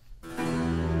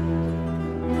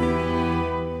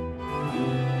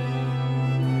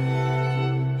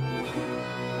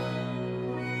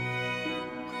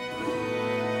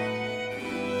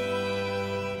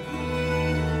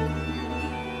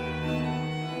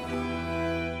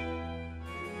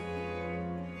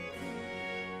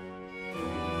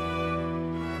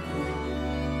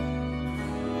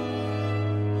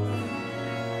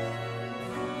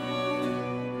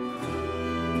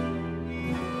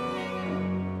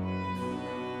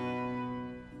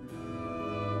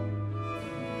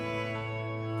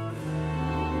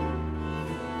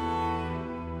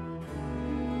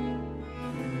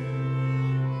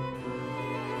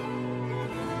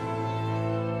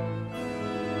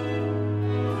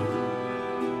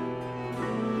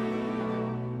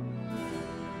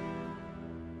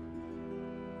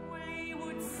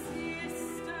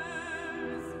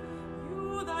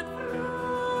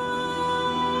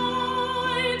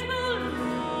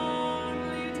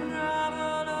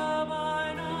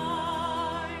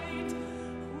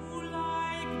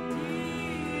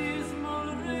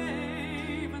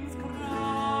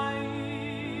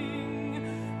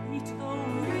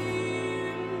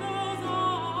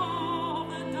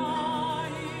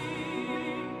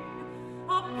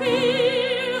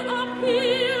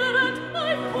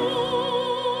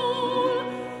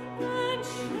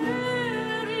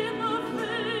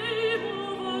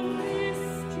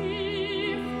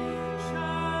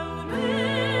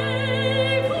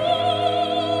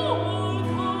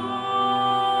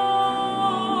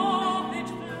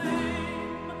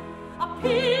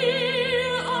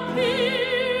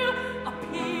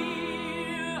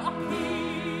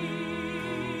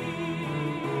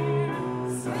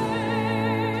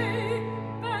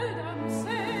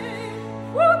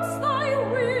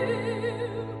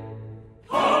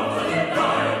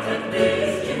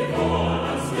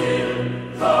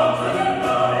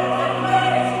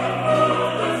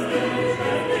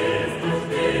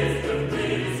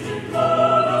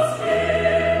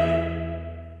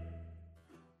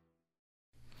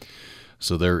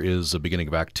 So there is a beginning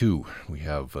of Act 2. We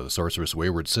have the sorceress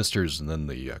Wayward Sisters, and then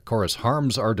the chorus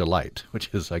Harms Our Delight, which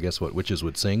is, I guess, what witches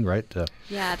would sing, right?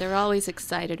 Yeah, they're always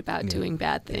excited about doing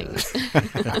bad things.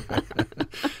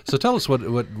 So tell us, what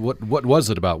was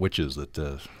it about witches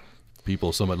that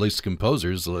people, some at least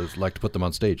composers, like to put them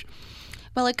on stage?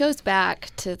 Well, it goes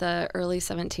back to the early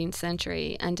 17th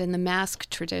century, and in the mask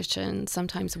tradition,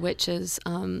 sometimes witches,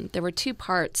 there were two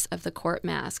parts of the court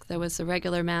mask. There was the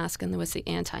regular mask and there was the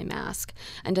anti-mask.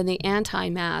 And in the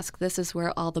anti-mask, this is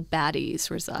where all the baddies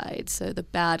reside. So the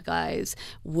bad guys,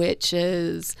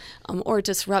 witches, or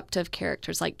disruptive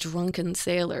characters like drunken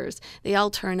sailors, they all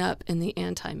turn up in the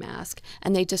anti-mask,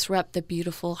 and they disrupt the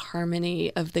beautiful harmony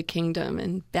of the kingdom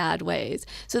in bad ways.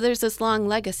 So there's this long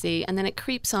legacy, and then it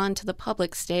creeps on to the public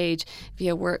stage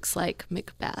via works like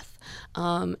Macbeth.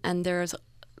 And there's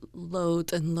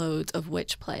loads and loads of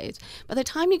witch plays. By the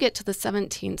time you get to the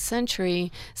 17th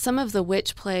century, some of the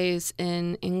witch plays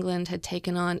in England had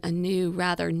taken on a new,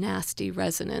 rather nasty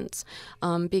resonance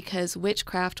because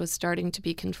witchcraft was starting to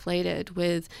be conflated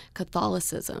with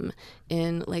Catholicism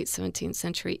in late 17th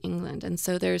century England. And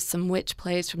so there's some witch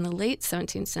plays from the late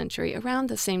 17th century, around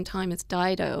the same time as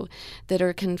Dido, that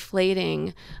are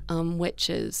conflating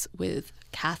witches with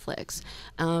Catholics.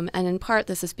 And in part,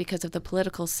 this is because of the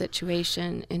political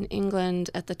situation in England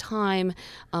at the time.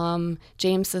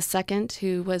 James II,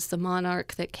 who was the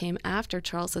monarch that came after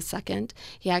Charles II,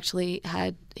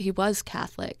 he was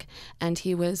Catholic, and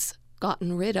he was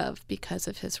gotten rid of because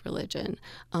of his religion.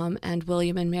 And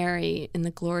William and Mary in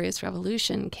the Glorious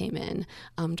Revolution came in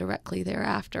directly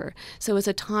thereafter. So it was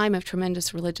a time of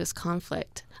tremendous religious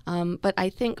conflict. But I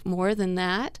think more than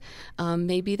that,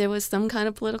 maybe there was some kind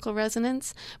of political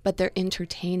resonance, but they're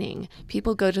entertaining.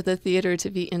 People go to the theater to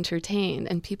be entertained,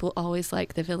 and people always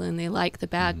like the villain. They like the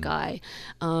bad guy.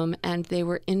 And they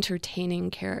were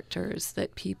entertaining characters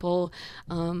that people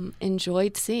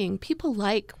enjoyed seeing. People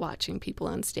like watching people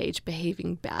on stage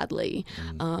behaving badly.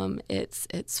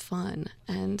 It's fun.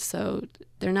 And so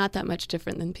they're not that much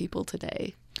different than people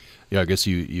today. Yeah, I guess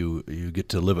you get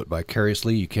to live it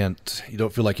vicariously. You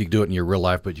don't feel like you can do it in your real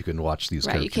life, but you can watch these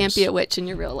characters. Right, you can't be a witch in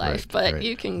your real life, right.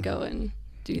 You can go and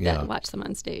do that and watch them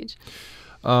on stage.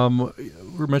 We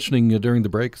were mentioning during the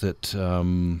break that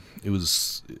it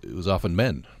was often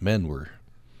men.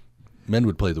 Men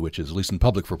would play the witches, at least in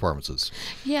public performances.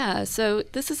 Yeah, so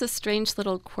this is a strange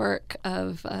little quirk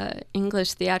of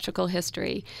English theatrical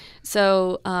history.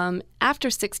 So after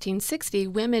 1660,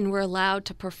 women were allowed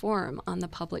to perform on the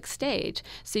public stage.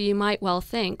 So you might well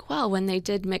think, well, when they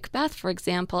did Macbeth, for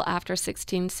example, after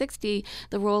 1660,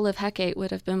 the role of Hecate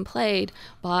would have been played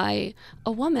by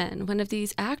a woman, one of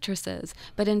these actresses.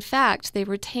 But in fact, they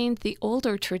retained the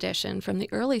older tradition from the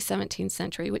early 17th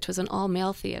century, which was an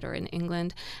all-male theater in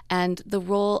England, and the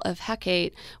role of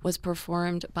Hecate was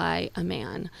performed by a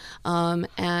man.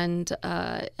 And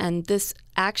this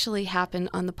actually happened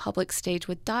on the public stage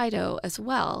with Dido as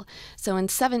well. So in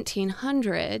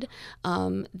 1700,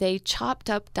 they chopped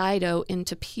up Dido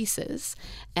into pieces,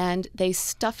 and they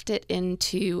stuffed it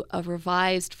into a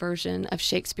revised version of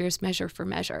Shakespeare's Measure for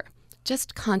Measure.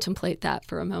 Just contemplate that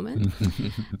for a moment.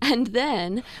 And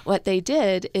then what they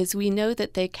did is, we know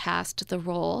that they cast the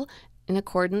role in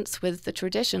accordance with the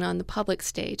tradition on the public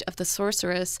stage of the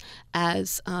sorceress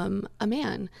as a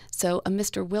man. So a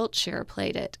Mr. Wiltshire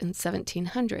played it in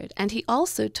 1700. And he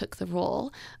also took the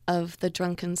role of the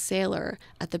drunken sailor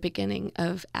at the beginning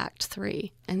of Act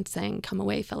 3 and sang "Come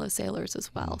Away, Fellow Sailors"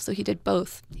 as well. So he did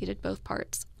both. He did both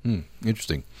parts.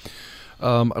 Interesting.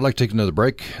 I'd like to take another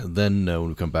break. Then when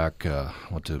we come back, I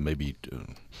want to maybe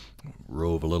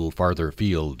rove a little farther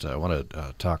afield. I want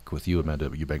to talk with you, Amanda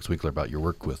Eubanks Winkler, about your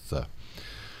work with the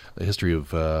history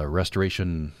of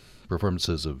restoration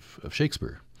performances of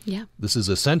Shakespeare. Yeah. This is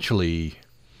essentially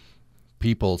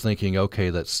people thinking, okay,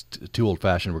 that's too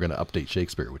old-fashioned, we're going to update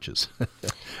Shakespeare, which is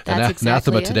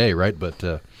anathema today, right?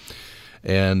 But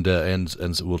and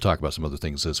we'll talk about some other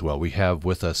things as well. We have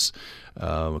with us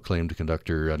acclaimed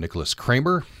conductor Nicholas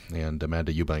Kraemer, and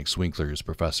Amanda Eubanks Winkler is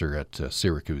professor at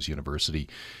Syracuse University.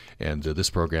 And this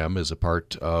program is a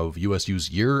part of USU's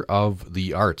Year of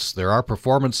the Arts. There are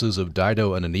performances of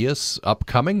Dido and Aeneas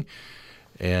upcoming,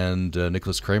 and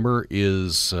Nicholas Kraemer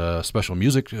is special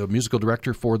musical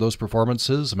director for those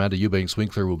performances. Amanda Eubanks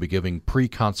Winkler will be giving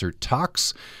pre-concert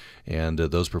talks, and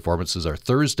those performances are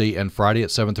Thursday and Friday at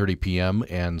 7:30 p.m.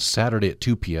 and Saturday at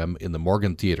 2 p.m. in the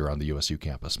Morgan Theater on the USU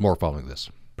campus. More following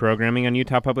this. Programming on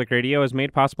Utah Public Radio is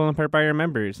made possible in part by our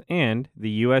members and the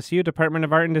USU Department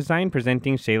of Art and Design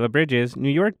presenting Shayla Bridges,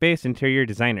 New York-based interior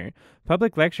designer.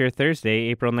 Public lecture Thursday,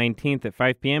 April 19th at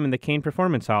 5 p.m. in the Kane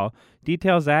Performance Hall.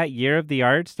 Details at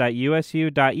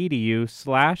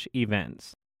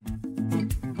yearofthearts.usu.edu/events.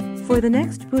 For the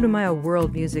next Putumayo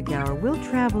World Music Hour, we'll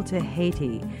travel to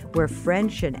Haiti, where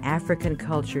French and African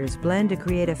cultures blend to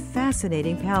create a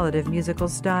fascinating palette of musical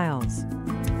styles.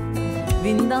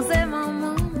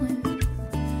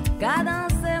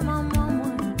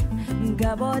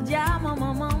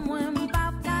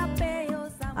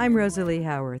 I'm Rosalie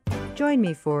Howarth. Join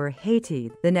me for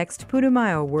Haiti, the next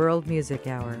Putumayo World Music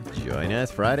Hour. Join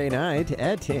us Friday night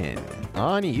at 10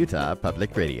 on Utah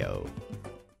Public Radio.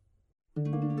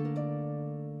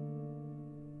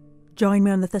 Join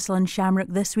me on the Thistle and Shamrock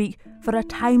this week for a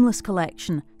timeless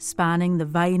collection spanning the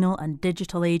vinyl and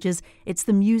digital ages. It's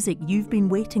the music you've been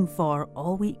waiting for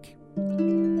all week.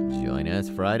 Join us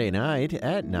Friday night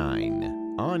at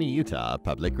 9 on Utah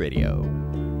Public Radio.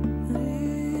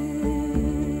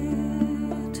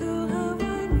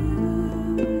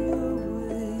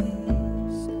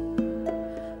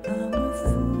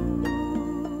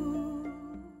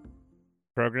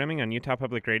 Programming on Utah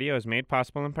Public Radio is made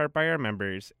possible in part by our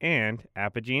members and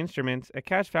Apogee Instruments, a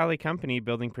Cache Valley company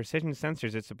building precision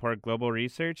sensors that support global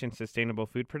research in sustainable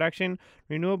food production,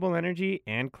 renewable energy,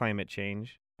 and climate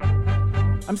change.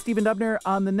 I'm Stephen Dubner.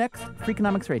 On the next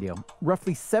Freakonomics Radio,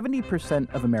 roughly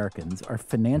 70% of Americans are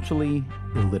financially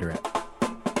illiterate.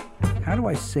 How do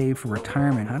I save for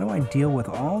retirement? How do I deal with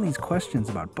all these questions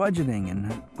about budgeting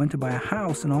and when to buy a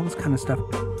house and all this kind of stuff?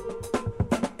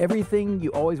 Everything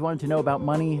you always wanted to know about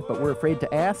money, but we're afraid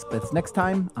to ask. That's next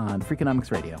time on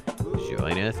Freakonomics Radio.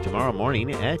 Join us tomorrow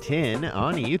morning at 10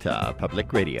 on Utah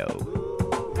Public Radio.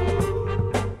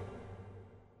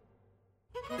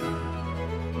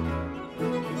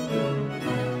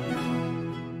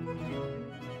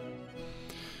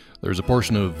 There's a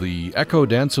portion of the Echo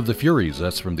Dance of the Furies.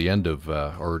 That's from the end of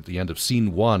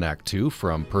Scene 1, Act 2,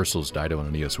 from Purcell's Dido and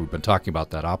Aeneas. We've been talking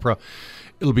about that opera.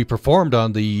 It'll be performed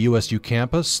on the USU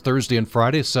campus Thursday and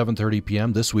Friday, 7:30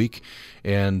 p.m. this week,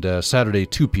 and Saturday,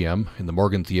 2 p.m. in the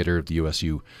Morgan Theater of the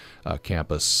USU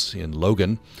campus in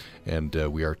Logan. And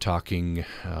we are talking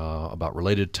about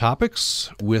related topics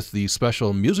with the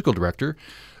special musical director,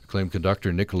 acclaimed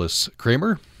conductor Nicholas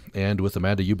Kraemer, and with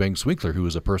Amanda Eubanks Winkler, who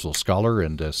is a Purcell scholar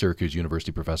and Syracuse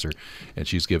University professor, and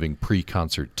she's giving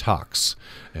pre-concert talks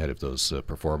ahead of those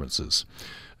performances.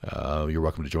 You're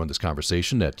welcome to join this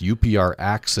conversation at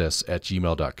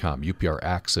upraccess@gmail.com,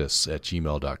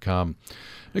 upraccess@gmail.com.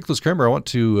 Nicholas Kraemer, I want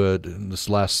to, in this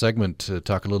last segment,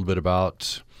 talk a little bit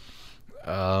about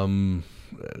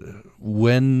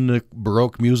when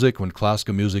Baroque music, when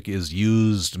classical music is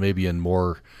used maybe in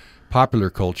more popular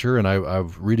culture. And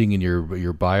I'm reading in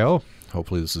your bio,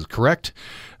 hopefully this is correct,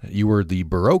 you were the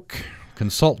Baroque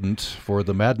consultant for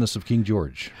The Madness of King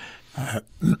George.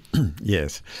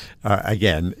 Yes.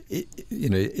 Again,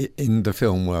 in the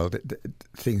film world,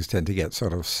 things tend to get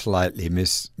sort of slightly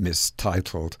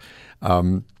mistitled.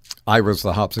 I was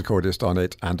the harpsichordist on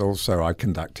it, and also I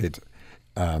conducted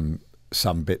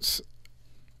some bits,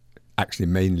 actually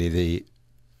mainly the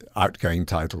outgoing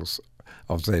titles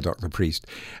of Zadok the Priest.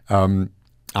 One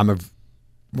of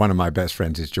my best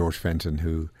friends is George Fenton,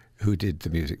 who did the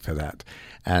music for that.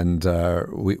 And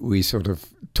we sort of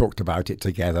talked about it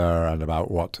together and about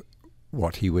what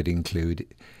he would include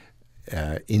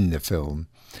in the film.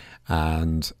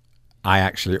 And I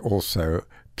actually also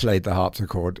played the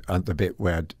harpsichord at the bit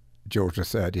where George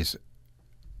III is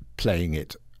playing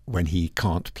it when he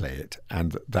can't play it,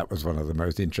 and that was one of the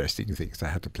most interesting things. I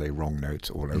had to play wrong notes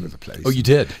all over the place. Oh, you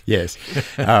did? Yes.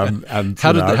 And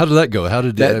how did that go? How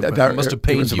did that must have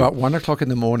pained you? It was about 1 o'clock in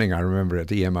the morning, I remember, at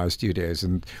the EMI studios,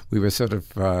 and we were sort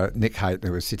of Nick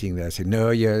Heitner was sitting there saying, "No,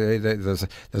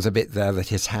 there's a bit there that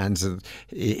his hands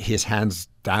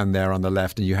down there on the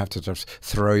left, and you have to just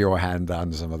throw your hand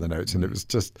down some of the notes." And it was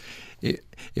just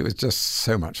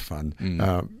so much fun.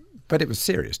 But it was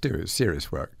serious too. It was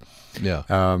serious work. Yeah.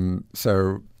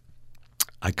 So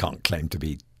I can't claim to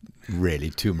be really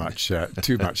too much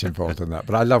involved in that.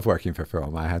 But I love working for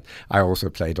film. I also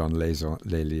played on Les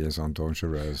Liaisons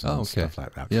Dangereuses and stuff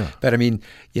like that. Yeah. But I mean,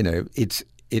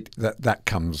 that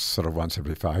comes sort of once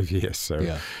every 5 years.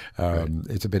 So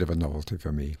it's a bit of a novelty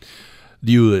for me.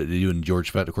 You and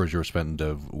George Fenton, of course, George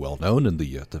Fenton, well known in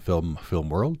the film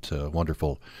world,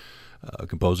 wonderful.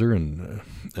 Composer and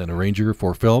an arranger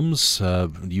for films. Do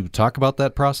you talk about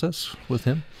that process with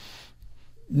him?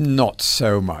 Not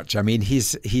so much. I mean,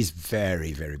 he's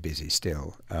very, very busy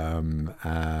still,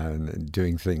 and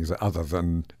doing things other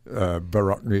than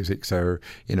Baroque music. So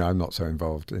I'm not so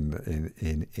involved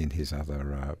in his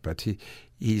other. But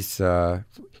he's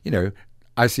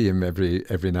I see him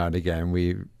every now and again.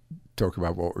 We talk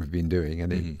about what we've been doing,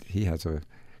 and he has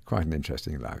quite an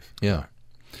interesting life. Yeah.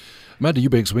 Amanda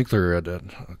Eubanks Winkler had a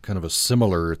kind of a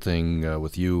similar thing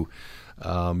with you.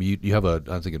 You have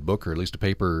I think a book or at least a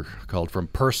paper called From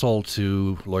Purcell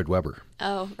to Lloyd Webber.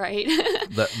 Oh, right.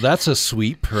 That's a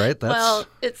sweep, right? Well,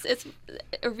 it's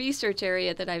a research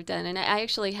area that I've done, and I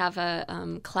actually have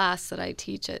a class that I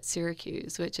teach at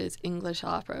Syracuse, which is English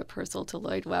opera, Purcell to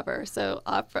Lloyd Webber. So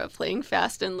opera, playing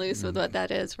fast and loose with what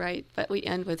that is, right? But we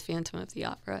end with Phantom of the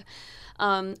Opera.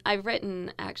 I've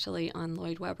written actually on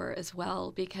Lloyd Webber as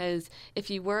well, because if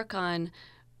you work on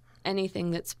anything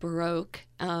that's Baroque,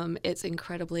 it's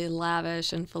incredibly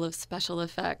lavish and full of special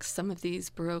effects, some of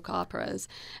these Baroque operas.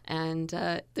 And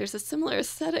there's a similar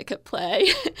aesthetic at play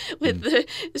with the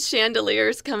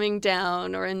chandeliers coming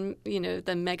down, or in,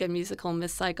 the mega musical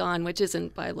Miss Saigon, which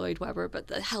isn't by Lloyd Webber, but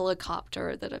the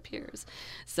helicopter that appears.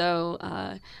 So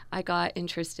I got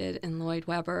interested in Lloyd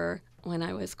Webber when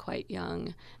I was quite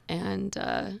young, and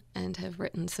have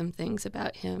written some things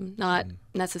about him, not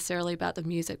necessarily about the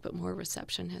music, but more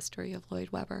reception history of Lloyd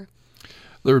Webber.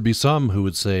 There would be some who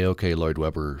would say, okay, Lloyd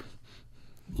Webber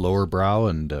lower brow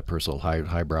and Purcell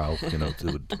high brow,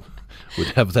 would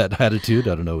have that attitude.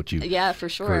 I don't know what you... Yeah, for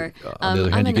sure. On the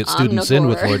other hand, you get students in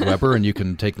with Lloyd Webber and you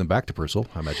can take them back to Purcell,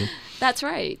 I imagine. That's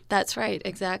right,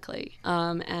 exactly.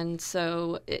 And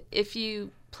so if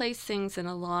you place things in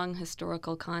a long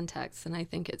historical context, and I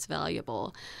think it's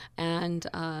valuable. And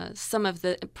some of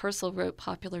Purcell wrote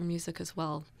popular music as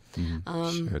well.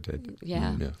 Sure did.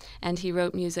 Yeah. And he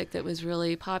wrote music that was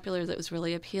really popular, that was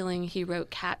really appealing. He wrote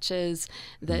catches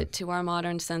that, to our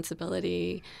modern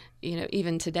sensibility,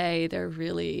 even today, they're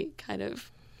really kind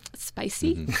of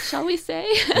spicy, shall we say?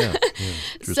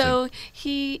 So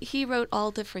he wrote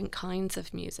all different kinds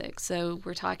of music. So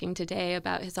we're talking today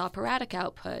about his operatic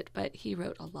output, but he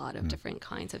wrote a lot of different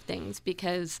kinds of things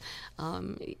because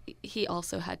he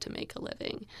also had to make a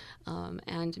living.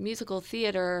 And musical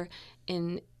theater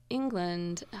in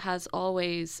England has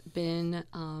always been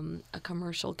a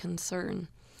commercial concern.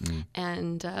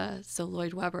 And so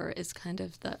Lloyd Webber is kind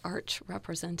of the arch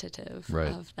representative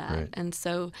of that. Right. And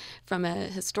so from a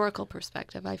historical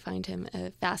perspective, I find him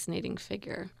a fascinating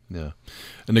figure. Yeah.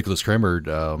 And Nicholas Kraemer,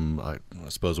 I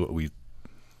suppose what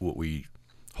we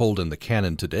hold in the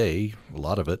canon today, a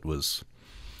lot of it was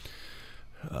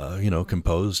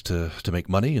composed to make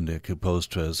money and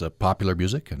composed as popular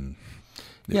music, and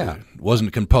it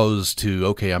wasn't composed to,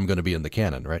 okay, I'm going to be in the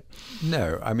canon, right?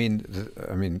 No, I mean,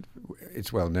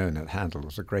 it's well known that Handel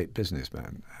was a great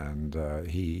businessman, and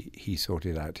he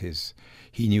sorted out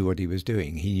he knew what he was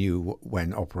doing. He knew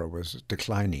when opera was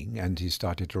declining, and he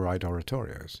started to write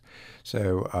oratorios.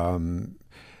 So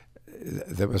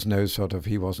there was no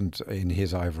he wasn't in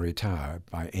his ivory tower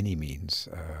by any means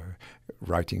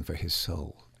writing for his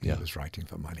soul. He was writing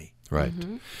for money. Right.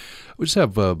 We just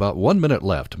have about 1 minute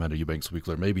left. Amanda Eubanks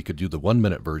Winkler, maybe you could do the 1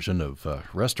 minute version of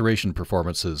restoration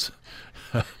performances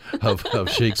of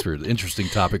Shakespeare. Interesting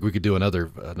topic. We could do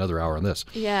another hour on this.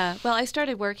 Yeah. Well, I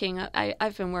started working.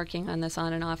 I've been working on this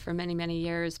on and off for many, many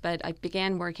years, but I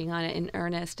began working on it in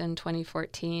earnest in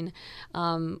 2014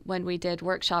 when we did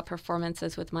workshop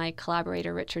performances with my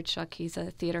collaborator, Richard Shook. He's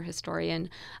a theater historian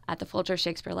at the Folger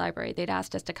Shakespeare Library. They'd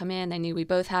asked us to come in. They knew we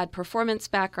both had performance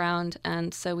background,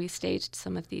 and so we staged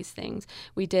some of these things.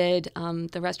 We did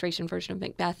the restoration version of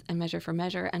Macbeth and Measure for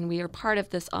Measure, and we are part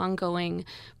of this ongoing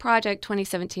project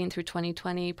 2017 through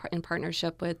 2020 in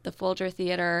partnership with the Folger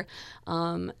Theater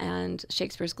and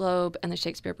Shakespeare's Globe and the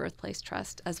Shakespeare Birthplace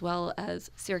Trust, as well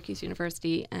as Syracuse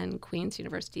University and Queen's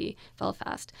University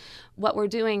Belfast. What we're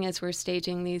doing is we're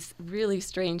staging these really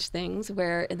strange things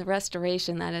where in the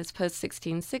restoration, that is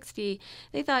post-1660,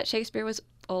 they thought Shakespeare was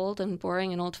old and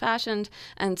boring and old-fashioned,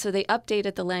 and so they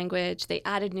updated the language. They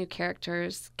added new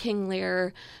characters. King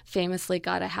Lear famously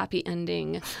got a happy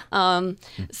ending.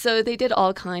 So they did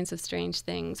all kinds of strange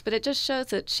things, but it just shows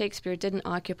that Shakespeare didn't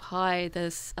occupy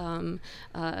this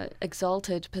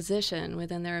exalted position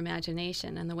within their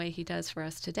imagination in the way he does for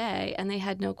us today, and they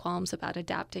had no qualms about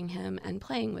adapting him and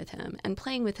playing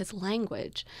with his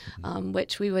language,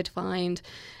 which we would find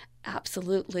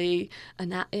absolutely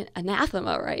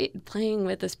anathema, right? Playing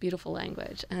with this beautiful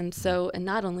language. And so, and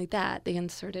not only that, they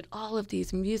inserted all of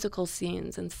these musical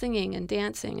scenes and singing and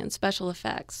dancing and special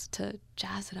effects to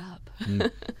jazz it up.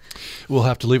 We'll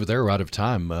have to leave it there. We're out of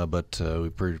time, but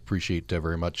we appreciate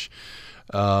very much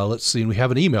Let's see. We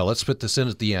have an email. Let's put this in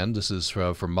at the end. This is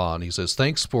from Mon. He says,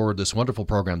 thanks for this wonderful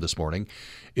program this morning.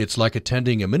 It's like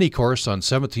attending a mini course on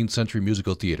 17th century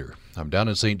musical theater. I'm down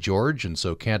in St. George and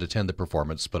so can't attend the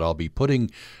performance, but I'll be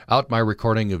putting out my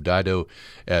recording of Dido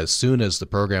as soon as the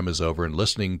program is over and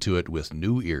listening to it with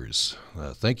new ears.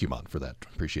 Thank you, Mon, for that.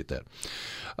 Appreciate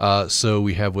that. So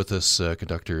we have with us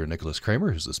conductor Nicholas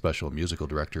Kraemer, who's the special musical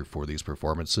director for these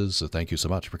performances. So thank you so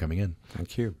much for coming in.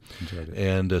 Thank you. Enjoyed it.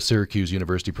 And Syracuse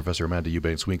University professor Amanda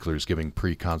Eubanks Winkler is giving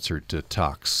pre-concert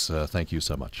talks. Thank you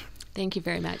so much. Thank you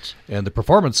very much. And the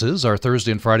performances are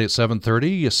Thursday and Friday at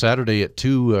 7:30, Saturday at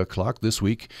 2 o'clock this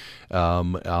week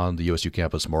on the USU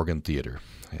campus Morgan Theater.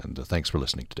 And thanks for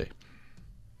listening today.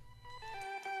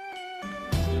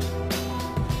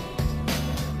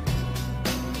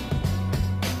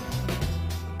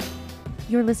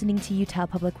 You're listening to Utah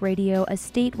Public Radio, a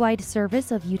statewide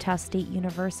service of Utah State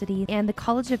University and the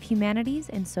College of Humanities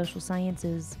and Social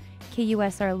Sciences.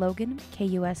 KUSR Logan,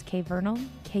 KUSK Vernal,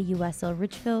 KUSL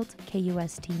Richfield,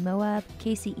 KUST Moab,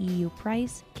 KCEU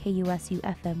Price, KUSU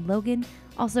FM Logan,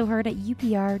 also heard at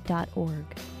upr.org.